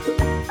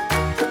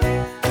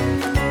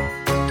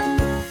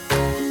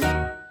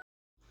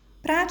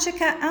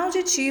Prática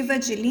auditiva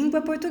de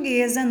língua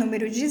portuguesa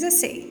número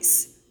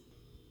 16.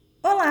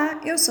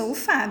 Olá, eu sou o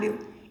Fábio.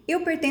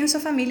 Eu pertenço à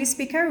família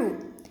Speakaru.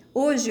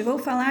 Hoje vou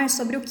falar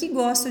sobre o que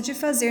gosto de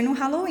fazer no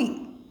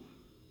Halloween.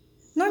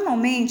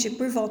 Normalmente,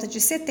 por volta de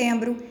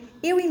setembro,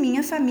 eu e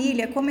minha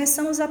família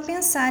começamos a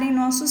pensar em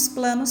nossos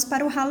planos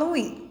para o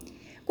Halloween.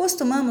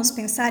 Costumamos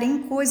pensar em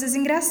coisas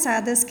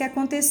engraçadas que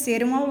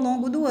aconteceram ao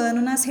longo do ano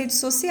nas redes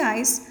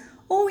sociais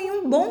ou em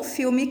um bom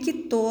filme que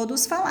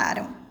todos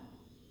falaram.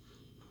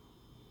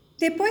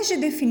 Depois de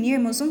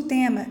definirmos um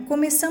tema,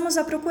 começamos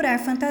a procurar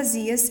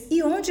fantasias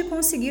e onde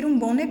conseguir um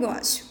bom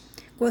negócio.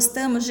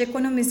 Gostamos de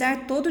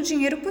economizar todo o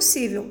dinheiro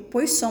possível,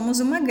 pois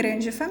somos uma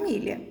grande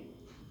família.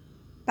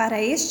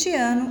 Para este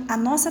ano, a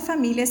nossa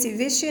família se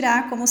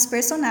vestirá como os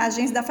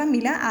personagens da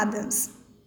família Addams.